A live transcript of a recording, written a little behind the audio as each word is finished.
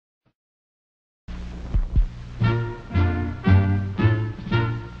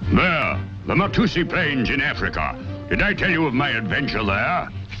The Matusi Plains in Africa. Did I tell you of my adventure there?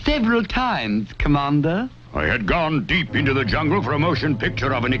 Several times, Commander. I had gone deep into the jungle for a motion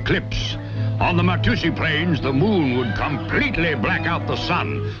picture of an eclipse. On the Matusi Plains, the moon would completely black out the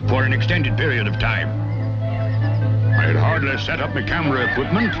sun for an extended period of time. I had hardly set up my camera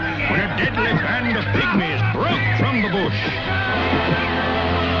equipment when a deadly band of pygmies broke from the bush.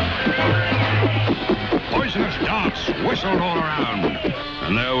 Poisonous darts whistled all around,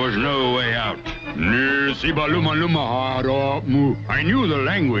 and there was no way out. I knew the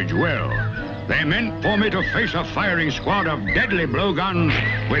language well. They meant for me to face a firing squad of deadly blowguns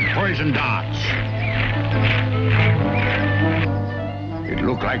with poison darts. It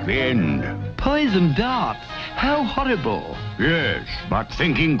looked like the end. Poison darts? How horrible. Yes, but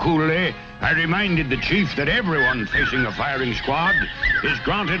thinking coolly, I reminded the chief that everyone facing a firing squad is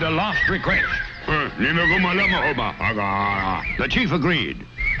granted a last request. The chief agreed,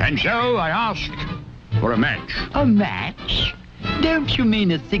 and so I asked for a match. A match? Don't you mean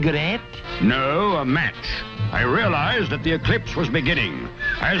a cigarette? No, a match. I realized that the eclipse was beginning.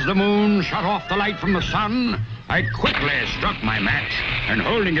 As the moon shut off the light from the sun, I quickly struck my match, and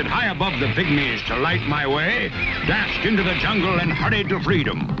holding it high above the pygmies to light my way, dashed into the jungle and hurried to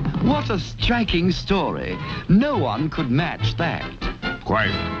freedom. What a striking story. No one could match that.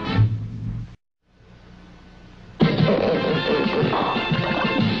 Quite.